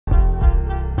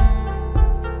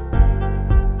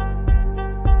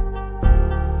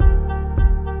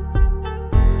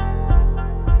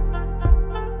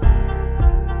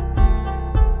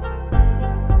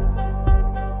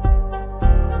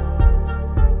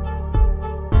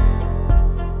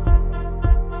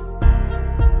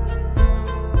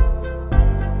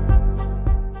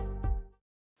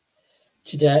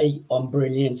Today on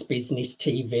Brilliance Business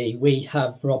TV, we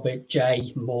have Robert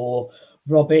J. Moore.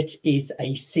 Robert is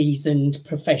a seasoned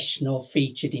professional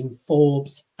featured in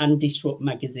Forbes and Disrupt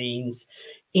Magazines,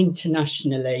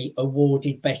 internationally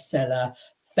awarded bestseller,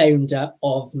 founder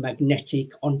of Magnetic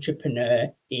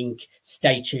Entrepreneur Inc.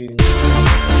 Stay tuned.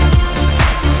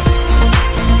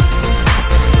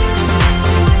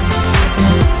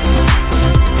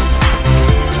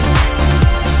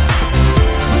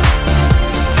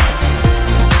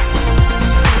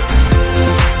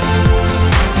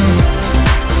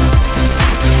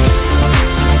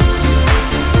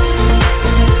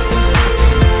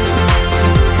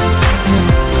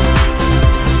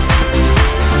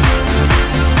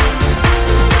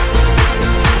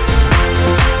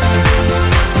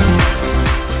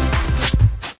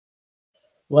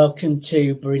 Welcome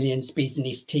to Brilliance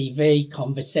Business TV,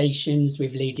 conversations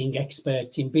with leading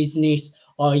experts in business.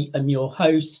 I am your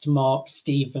host, Mark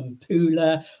Stephen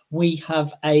Pooler. We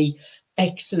have an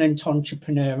excellent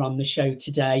entrepreneur on the show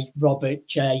today, Robert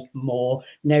J. Moore.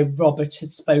 Now, Robert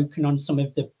has spoken on some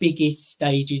of the biggest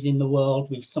stages in the world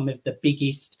with some of the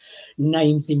biggest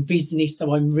names in business.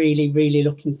 So I'm really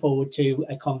looking forward to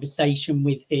a conversation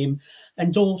with him.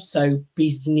 And also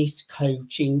business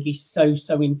coaching is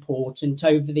so important.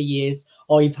 Over the years,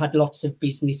 I've had lots of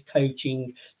business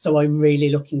coaching. So I'm really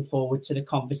looking forward to the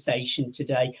conversation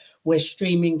today. We're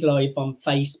streaming live on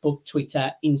Facebook,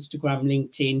 Twitter, Instagram,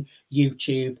 LinkedIn,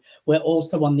 YouTube. We're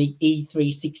also on the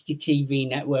E360 TV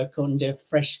network under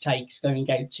Fresh Takes, going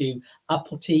out to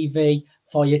Apple TV,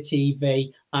 Fire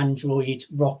TV, Android,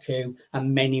 Roku,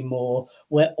 and many more.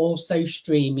 We're also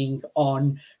streaming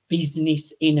on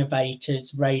Business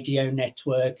Innovators Radio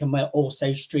Network, and we're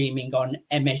also streaming on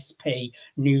MSP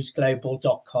News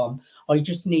Global.com. I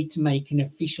just need to make an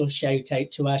official shout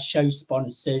out to our show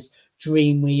sponsors,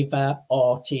 Dreamweaver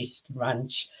Artist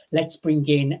Ranch. Let's bring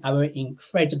in our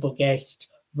incredible guest,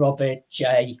 Robert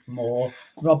J. Moore.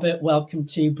 Robert, welcome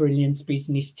to Brilliance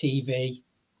Business TV.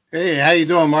 Hey, how you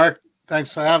doing, Mark?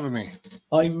 Thanks for having me.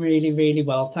 I'm really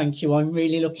well, thank you. I'm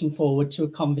really looking forward to a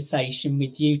conversation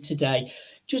with you today.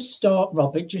 Just start,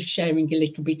 Robert, just sharing a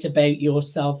little bit about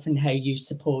yourself and how you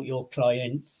support your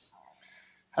clients.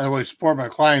 How do I support my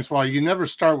clients? Well, you never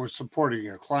start with supporting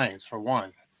your clients, for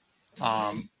one.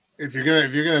 If you're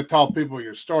gonna tell people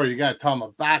your story, you got to tell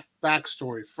them a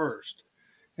backstory first.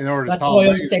 In order That's to tell why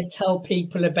them I said tell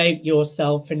people about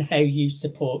yourself and how you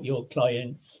support your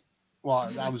clients.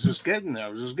 Well, I was just getting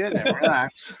there.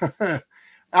 Relax.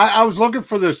 I was looking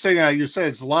for this thing. You said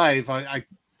it's live. I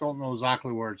don't know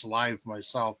exactly where it's live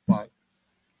myself, but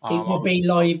it will be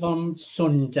live on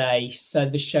Sunday, so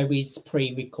the show is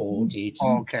pre-recorded.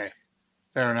 Oh, okay,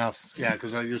 fair enough. Yeah,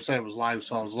 because you said it was live,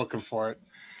 so I was looking for it.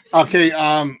 Okay,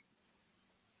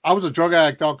 I was a drug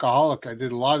addict, alcoholic. I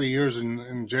did a lot of years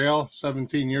in jail,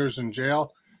 17 years in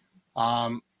jail.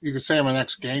 You could say I'm an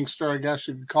ex-gangster, I guess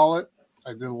you could call it.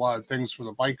 I did a lot of things for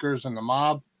the bikers and the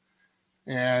mob.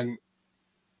 And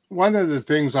one of the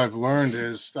things I've learned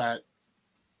is that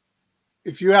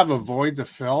if you have a void to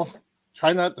fill,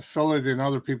 try not to fill it in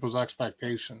other people's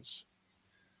expectations,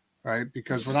 right?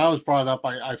 Because when I was brought up,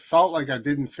 I felt like I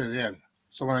didn't fit in.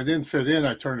 So when I didn't fit in,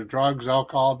 I turned to drugs,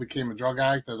 alcohol, became a drug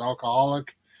addict, an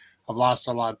alcoholic. I've lost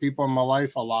a lot of people in my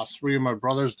life. I lost 3 of my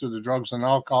brothers to the drugs and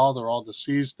alcohol. They're all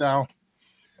deceased now.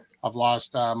 I've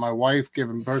lost my wife,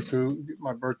 giving birth to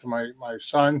my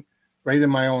son, right in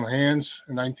my own hands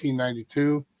in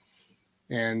 1992.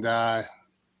 And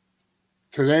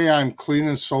today I'm clean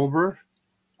and sober,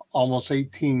 almost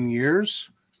 18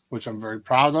 years, which I'm very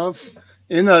proud of.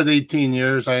 In that 18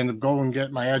 years, I ended up going and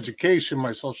getting my education,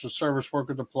 my social service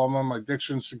worker diploma, my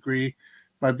addictions degree,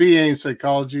 my BA in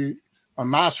psychology, my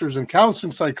master's in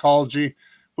counseling psychology,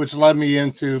 which led me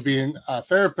into being a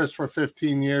therapist for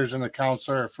 15 years and a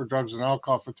counselor for drugs and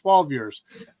alcohol for 12 years.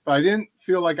 But I didn't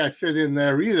feel like I fit in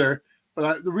there either.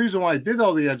 But the reason why I did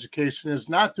all the education is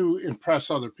not to impress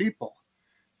other people.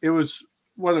 It was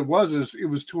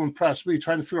to impress me,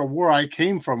 trying to figure out where I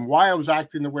came from, why I was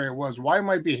acting the way I was, why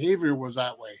my behavior was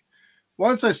that way.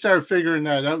 Once I started figuring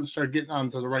that out and started getting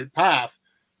onto the right path,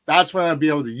 that's when I'd be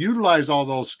able to utilize all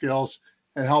those skills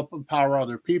and help empower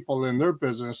other people in their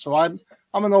business. So I'm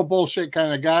a no bullshit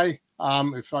kind of guy.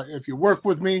 If you work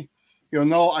with me, you'll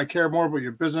know I care more about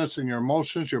your business and your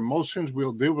emotions. Your emotions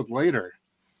we'll deal with later.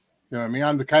 You know what I mean?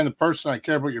 I'm the kind of person I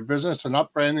care about your business and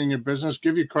up branding your business,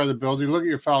 give you credibility, look at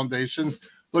your foundation,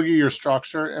 look at your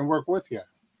structure, and work with you.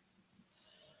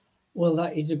 Well,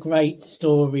 that is a great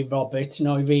story, Robert, and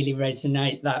I really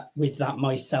resonate with that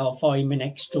myself. I'm an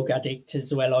ex-drug addict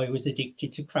as well. I was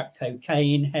addicted to crack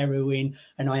cocaine, heroin,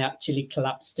 and I actually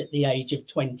collapsed at the age of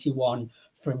 21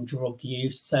 from drug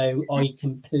use. So I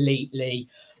completely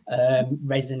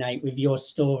resonate with your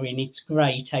story, and it's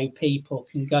great how people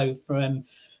can go from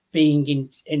being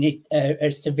in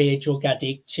a severe drug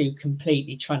addict to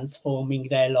completely transforming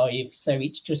their lives. So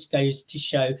it just goes to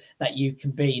show that you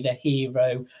can be the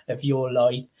hero of your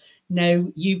life. Now,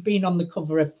 you've been on the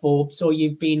cover of Forbes, or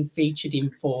you've been featured in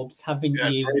Forbes, haven't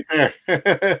you? It's right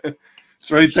there.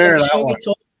 It's right there. Show it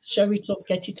up. Show it up.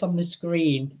 Get it on the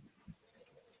screen.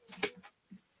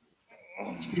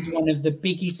 This is one of the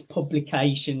biggest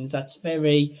publications. That's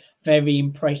very, very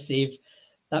impressive.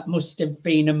 That must have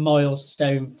been a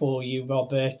milestone for you,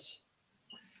 Robert.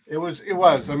 It was.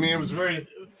 I mean, it was very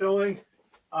filling.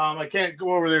 I can't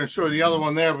go over there and show the other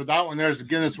one there, but that one there's the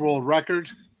Guinness World Record.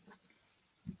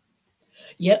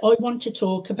 Yeah, I want to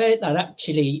talk about that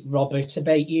actually, Robert,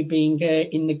 about you being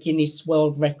in the Guinness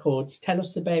World Records. Tell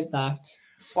us about that.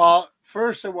 Well,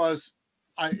 first it was,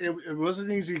 it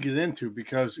wasn't easy to get into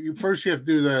because you have to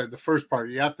do the first part.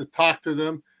 You have to talk to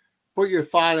them, put your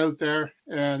thought out there,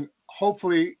 and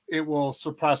hopefully it will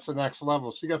suppress the next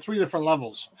level. So you got 3 different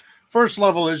levels. First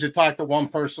level is you talk to one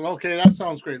person. Okay, that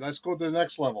sounds great. Let's go to the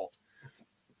next level.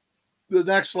 The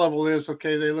next level is,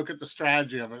 okay, they look at the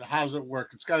strategy of it. How's it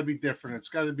work? It's got to be different. It's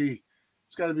got to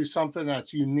be something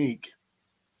that's unique.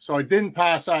 So I didn't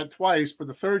pass that twice, but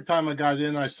the third time I got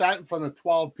in, I sat in front of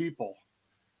 12 people.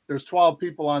 There's 12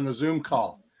 people on the Zoom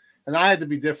call, and I had to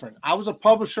be different. I was a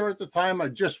publisher at the time. I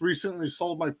just recently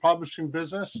sold my publishing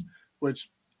business, which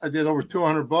I did over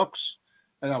 200 books,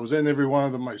 and I was in every one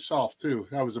of them myself too.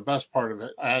 That was the best part of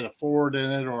it. I had a forward in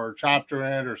it or a chapter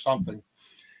in it or something.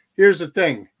 Here's the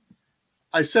thing.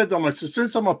 I said to them, I said,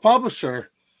 since I'm a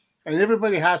publisher and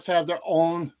everybody has to have their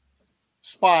own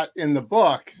spot in the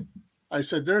book, I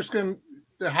said, there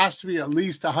has to be at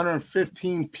least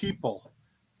 115 people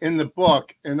in the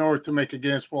book in order to make a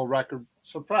Guinness World Record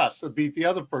suppress, to beat the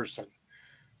other person.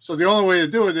 So the only way to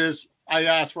do it is I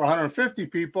asked for 150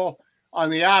 people. On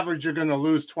the average, you're going to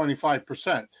lose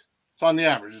 25%. It's on the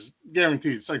average. It's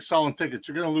guaranteed. It's like selling tickets.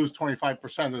 You're going to lose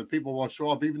 25% of the people won't show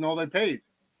up even though they paid.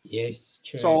 Yes,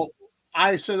 true. So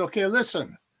I said, okay,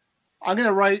 listen, I'm going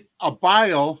to write a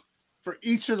bio for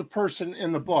each of the person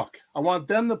in the book. I want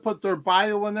them to put their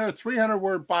bio in there,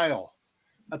 300-word bio.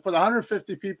 I put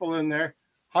 150 people in there.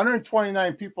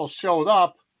 129 people showed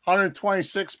up.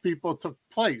 126 people took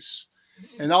place.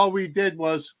 And all we did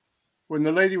was, when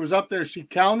the lady was up there, she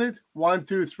counted 1,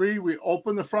 2, 3. We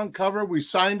opened the front cover. We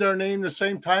signed our name the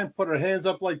same time, put our hands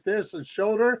up like this and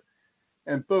showed her.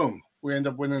 And boom, we end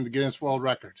up winning the Guinness World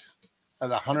Record. Had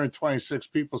 126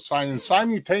 people signing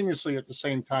simultaneously at the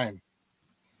same time.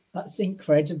 That's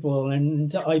incredible.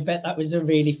 And I bet that was a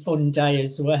really fun day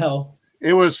as well.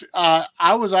 It was, I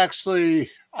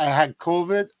had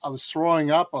COVID. I was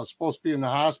throwing up. I was supposed to be in the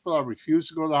hospital. I refused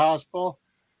to go to the hospital.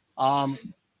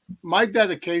 My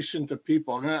dedication to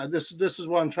people, this is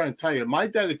what I'm trying to tell you. My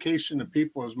dedication to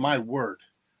people is my word.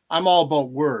 I'm all about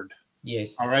word.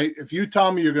 Yes. All right. If you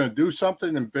tell me you're going to do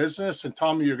something in business and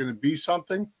tell me you're going to be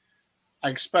something, I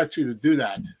expect you to do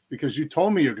that because you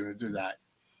told me you're going to do that.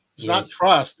 It's not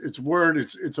trust. It's word.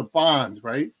 It's a bond,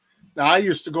 right? Now, I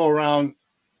used to go around,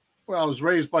 well, I was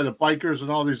raised by the bikers and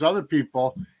all these other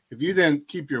people. If you didn't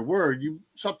keep your word,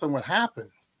 something would happen,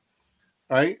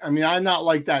 right? I mean, I'm not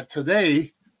like that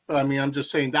today, but I mean, I'm just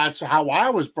saying that's how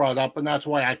I was brought up, and that's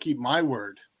why I keep my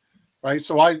word, right?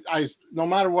 So I no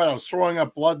matter what, I was throwing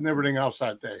up blood and everything else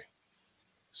that day.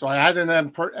 So I had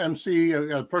an MC,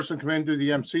 a person come in and do the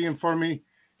MCing for me,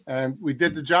 and we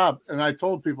did the job. And I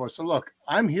told people, I said, look,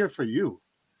 I'm here for you.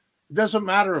 It doesn't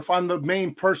matter if I'm the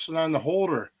main person on the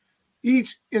holder.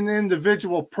 Each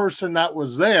individual person that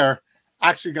was there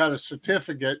actually got a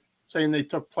certificate saying they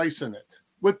took place in it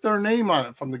with their name on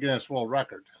it from the Guinness World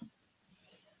Record.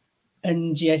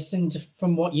 And yes, and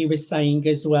from what you were saying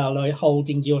as well, like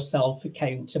holding yourself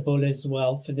accountable as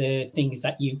well for the things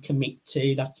that you commit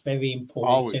to, that's very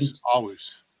important.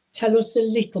 Always. Tell us a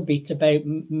little bit about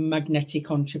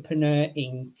Magnetic Entrepreneur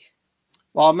Inc.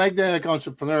 Well, Magnetic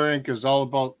Entrepreneur Inc. is all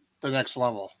about the next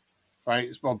level, right?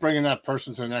 It's about bringing that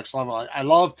person to the next level. I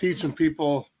love teaching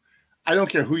people. I don't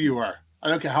care who you are. I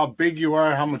don't care how big you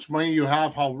are, how much money you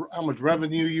have, how much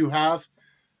revenue you have.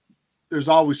 There's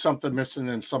always something missing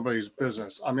in somebody's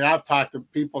business. I mean, I've talked to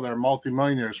people that are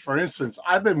multimillionaires. For instance,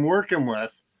 I've been working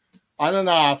with, on and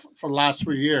off for the last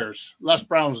 3 years, Les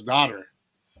Brown's daughter.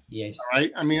 Yes. All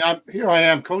right. I mean, here I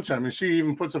am coaching. I mean, she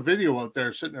even puts a video out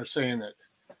there sitting there saying it.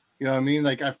 You know what I mean?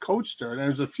 Like, I've coached her, and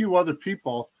there's a few other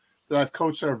people that I've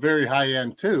coached that are very high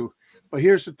end too. But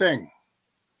here's the thing.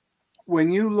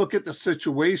 When you look at the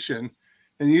situation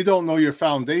and you don't know your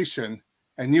foundation,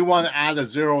 and you want to add a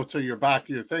zero to your back of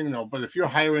your thing, though. But if you're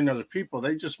hiring other people,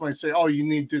 they just might say, oh, you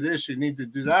need to do this, you need to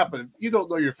do that. But if you don't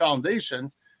know your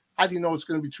foundation, how do you know it's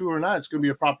going to be true or not? It's going to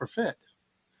be a proper fit.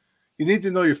 You need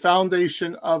to know your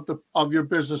foundation of your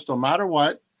business, no matter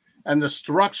what, and the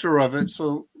structure of it.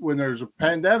 So when there's a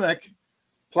pandemic,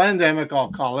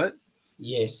 I'll call it.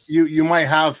 Yes. You might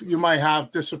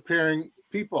have disappearing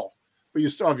people, but you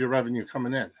still have your revenue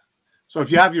coming in. So if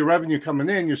you have your revenue coming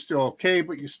in, you're still okay,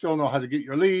 but you still know how to get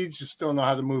your leads. You still know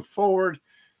how to move forward.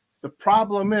 The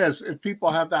problem is if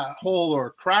people have that hole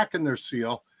or crack in their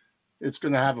seal, it's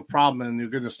going to have a problem, and you're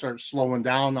going to start slowing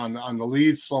down on the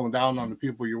leads, slowing down on the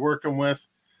people you're working with.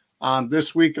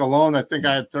 This week alone, I think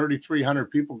I had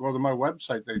 3,300 people go to my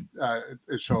website.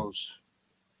 It shows.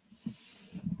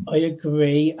 I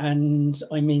agree. And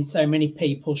I mean, so many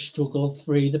people struggle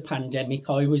through the pandemic.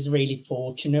 I was really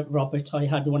fortunate, Robert. I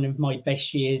had one of my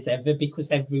best years ever because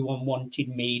everyone wanted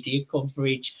media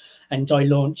coverage. And I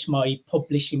launched my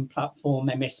publishing platform,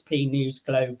 MSP News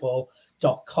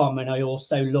Global.com. And I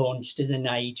also launched as an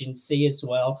agency as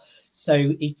well.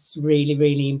 So it's really,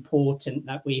 really important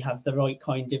that we have the right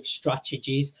kind of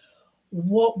strategies.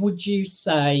 What would you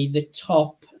say the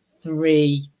top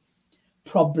 3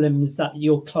 problems that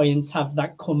your clients have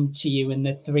that come to you, and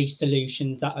the 3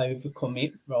 solutions that overcome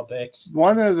it, Robert?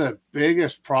 One of the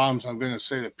biggest problems I'm going to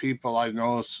say to people I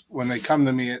notice when they come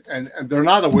to me, and they're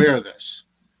not aware of this,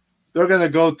 they're going to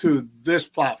go to this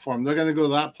platform, they're going to go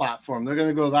to that platform, they're going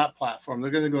to go to that platform,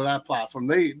 they're going to go to that platform.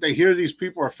 They hear these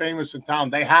people are famous in town,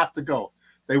 they have to go.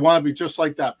 They want to be just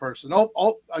like that person.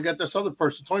 Oh, I got this other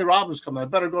person, Tony Robbins coming, I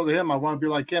better go to him, I want to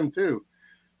be like him too.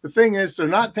 The thing is, they're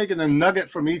not taking a nugget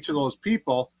from each of those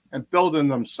people and building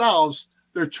themselves.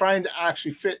 They're trying to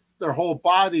actually fit their whole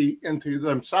body into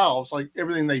themselves, like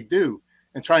everything they do,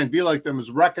 and try and be like them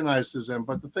is recognized as them.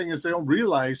 But the thing is, they don't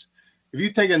realize if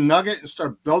you take a nugget and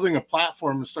start building a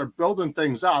platform and start building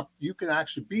things up, you can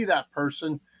actually be that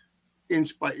person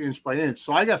inch by inch by inch.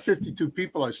 So I got 52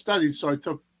 people I studied. So I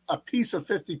took a piece of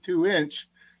 52 inch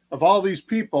of all these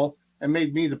people and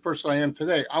made me the person I am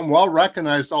today. I'm well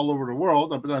recognized all over the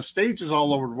world. I've been on stages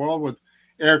all over the world with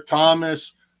Eric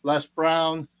Thomas, Les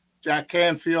Brown, Jack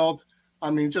Canfield. I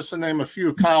mean, just to name a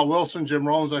few, Kyle Wilson, Jim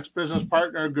Rohn's ex-business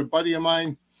partner, a good buddy of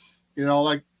mine. You know,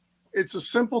 like, it's a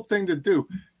simple thing to do.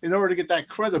 In order to get that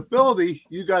credibility,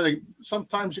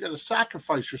 sometimes you got to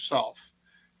sacrifice yourself.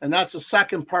 And that's the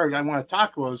second part I want to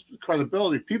talk about is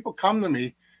credibility. People come to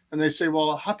me and they say,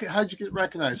 well, how'd you get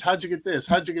recognized? How'd you get this?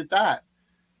 How'd you get that?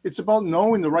 It's about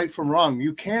knowing the right from wrong.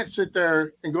 You can't sit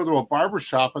there and go to a barber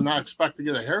shop and not expect to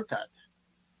get a haircut.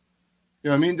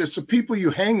 You know what I mean? There's the people you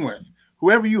hang with.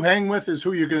 Whoever you hang with is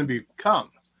who you're going to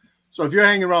become. So if you're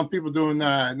hanging around people doing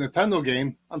a Nintendo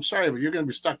game, I'm sorry, but you're going to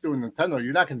be stuck doing Nintendo.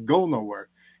 You're not going to go nowhere.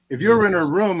 If you're in a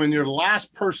room and you're the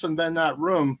last person in that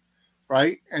room,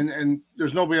 right, and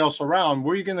there's nobody else around,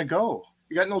 where are you going to go?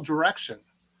 You got no direction.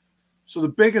 So the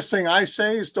biggest thing I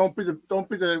say is don't be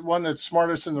the one that's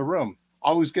smartest in the room.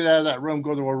 Always get out of that room,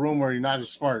 go to a room where you're not as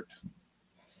smart.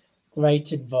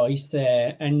 Great advice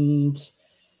there. And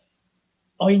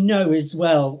I know as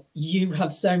well, you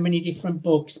have so many different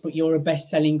books, but you're a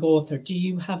best-selling author. Do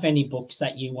you have any books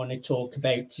that you want to talk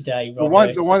about today,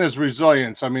 Robert? The one is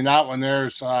Resilience. I mean, that one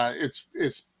there's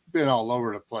it's been all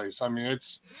over the place. I mean,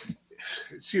 it's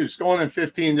huge. It's going in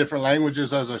 15 different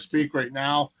languages as I speak right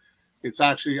now. It's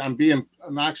actually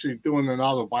I'm actually doing an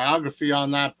autobiography on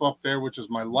that book there, which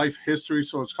is my life history.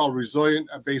 So it's called Resilient,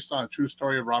 based on a true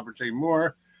story of Robert J.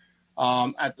 Moore.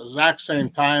 At the exact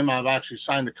same time, I've actually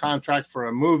signed a contract for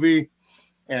a movie,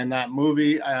 and that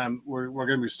movie we're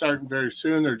going to be starting very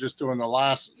soon. They're just doing the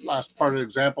last part of the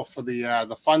example for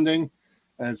the funding,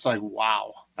 and it's like,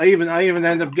 wow. I even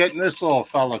end up getting this little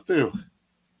fella too,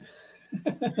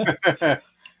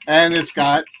 and it's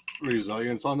got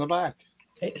Resilience on the back.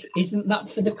 Isn't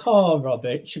that for the car,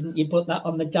 Robert? Shouldn't you put that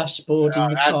on the dashboard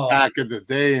in the car? That's back in the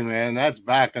day, man. That's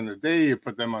back in the day. You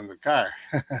put them on the car.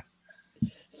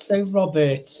 So,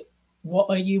 Robert, what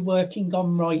are you working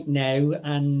on right now,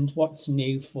 and what's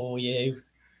new for you?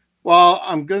 Well,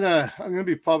 I'm gonna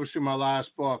be publishing my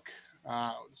last book.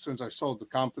 Since I sold the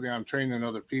company, I'm training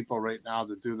other people right now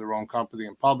to do their own company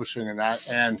and publishing and that.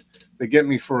 And they get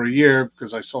me for a year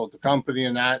because I sold the company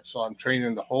and that. So I'm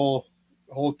training the whole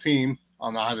team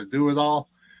on how to do it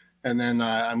all, and then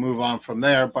I move on from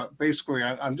there. But basically,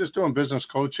 I'm just doing business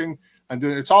coaching.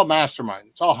 It's all mastermind.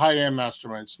 It's all high-end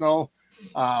mastermind. It's no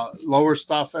lower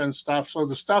stuff and stuff. So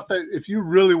the stuff that if you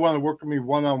really want to work with me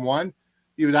one-on-one,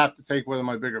 you would have to take one of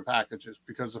my bigger packages,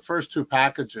 because the first 2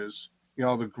 packages, you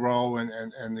know, the Grow and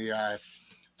the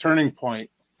Turning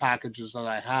Point packages that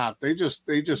I have, they just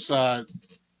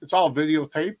it's all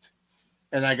videotaped,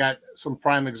 and I got some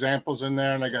prime examples in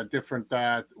there, and I got different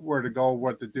where to go,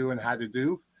 what to do, and how to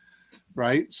do.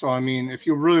 Right. So, I mean, if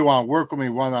you really want to work with me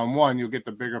one-on-one, you'll get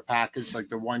the bigger package, like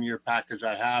the 1-year package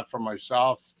I have for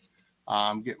myself.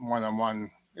 Getting one-on-one.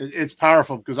 It's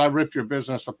powerful because I rip your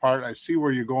business apart. I see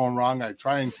where you're going wrong. I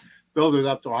try and build it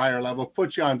up to a higher level,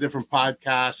 put you on different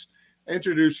podcasts,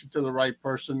 introduce you to the right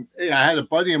person. Hey, I had a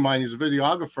buddy of mine, he's a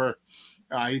videographer.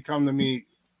 He come to me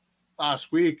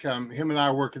last week. Him and I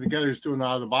are working together. He's doing an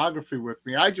autobiography with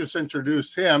me. I just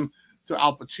introduced him to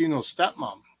Al Pacino's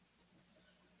stepmom.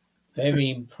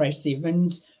 Very impressive.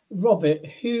 And Robert,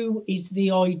 who is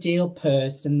the ideal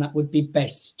person that would be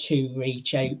best to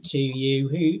reach out to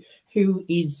you? Who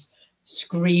is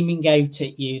screaming out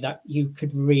at you that you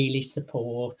could really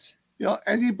support? You know,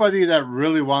 anybody that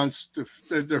really wants to,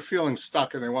 they're feeling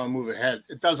stuck and they want to move ahead.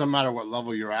 It doesn't matter what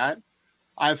level you're at.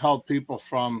 I've helped people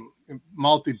from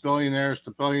multi-billionaires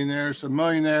to billionaires to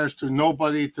millionaires to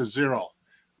nobody to zero.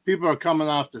 People are coming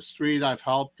off the street. I've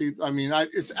helped people. I mean,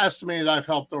 it's estimated I've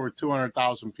helped over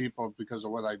 200,000 people because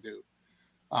of what I do.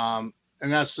 And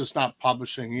that's just not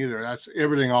publishing either. That's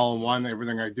everything all in one,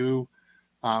 everything I do.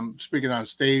 Speaking on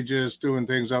stages, doing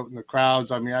things out in the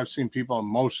crowds. I mean, I've seen people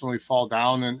emotionally fall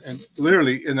down and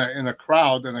literally in a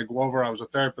crowd, and I go over. I was a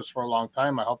therapist for a long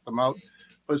time. I helped them out.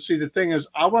 But see, the thing is,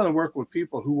 I want to work with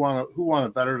people who want to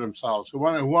better themselves, who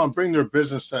want to bring their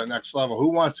business to the next level, who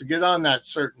wants to get on that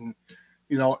certain,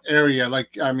 area.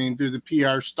 Like, I mean, do the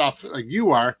PR stuff like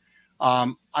you are.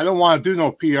 I don't want to do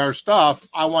no PR stuff.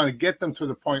 I want to get them to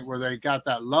the point where they got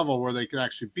that level where they can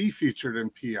actually be featured in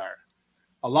PR.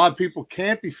 A lot of people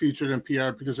can't be featured in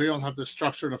PR because they don't have the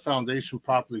structure and the foundation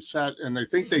properly set, and they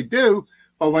think they do,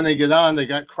 but when they get on, they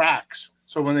got cracks.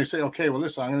 So when they say, okay, well,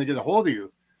 listen, I'm going to get a hold of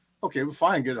you. Okay, well,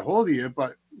 fine, get a hold of you,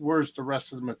 but where's the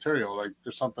rest of the material? Like,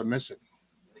 there's something missing.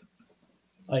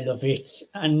 I love it.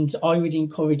 And I would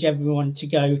encourage everyone to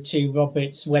go to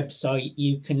Robert's website.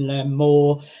 You can learn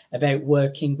more about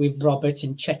working with Robert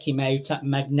and check him out at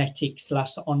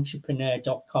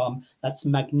magnetic/entrepreneur.com. That's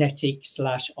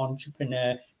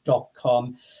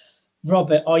magnetic/entrepreneur.com.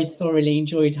 Robert, I thoroughly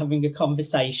enjoyed having a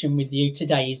conversation with you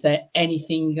today. Is there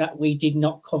anything that we did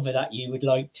not cover that you would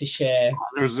like to share?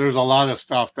 There's a lot of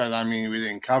stuff that, I mean, we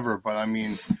didn't cover, but I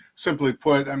mean, simply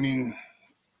put, I mean,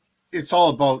 it's all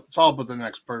about the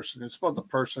next person. It's about the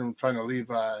person trying to leave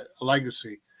a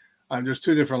legacy. There's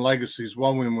two different legacies,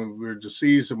 one when we're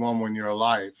deceased and one when you're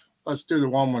alive. Let's do the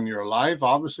one when you're alive,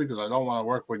 obviously, because I don't want to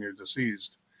work when you're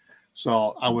deceased.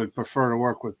 So I would prefer to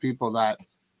work with people that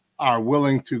are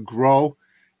willing to grow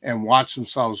and watch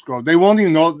themselves grow. They won't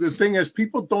even know. The thing is,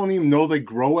 people don't even know they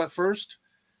grow at first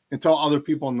until other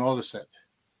people notice it.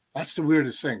 That's the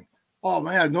weirdest thing. Oh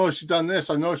man, I noticed you done this.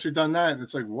 I noticed you done that. And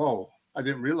it's like, whoa, I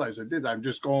didn't realize I did. I'm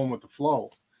just going with the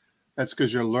flow. That's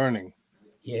because you're learning.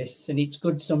 Yes, and it's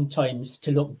good sometimes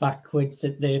to look backwards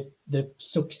at the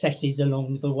successes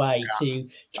along the way. Yeah.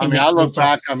 I mean, I look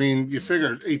back. I mean, you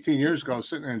figure 18 years ago,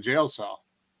 sitting in a jail cell.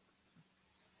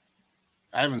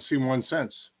 I haven't seen one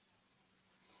since.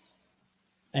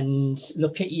 And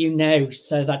look at you now.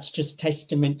 So that's just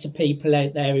testament to people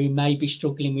out there who may be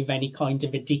struggling with any kind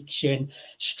of addiction,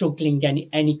 struggling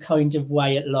any kind of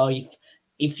way at life.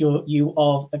 If you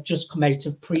have just come out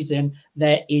of prison,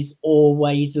 there is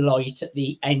always light at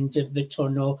the end of the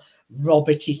tunnel.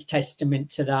 Robert is testament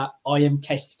to that. I am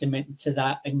testament to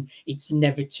that. And it's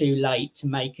never too late to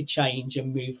make a change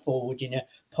and move forward in a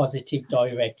positive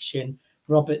direction.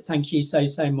 Robert, thank you so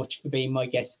much for being my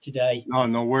guest today.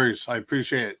 No worries. I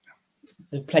appreciate it.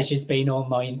 The pleasure's been all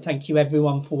mine. Thank you,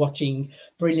 everyone, for watching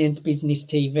Brilliance Business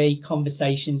TV,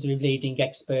 conversations with leading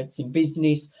experts in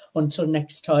business. Until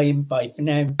next time, bye for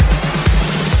now.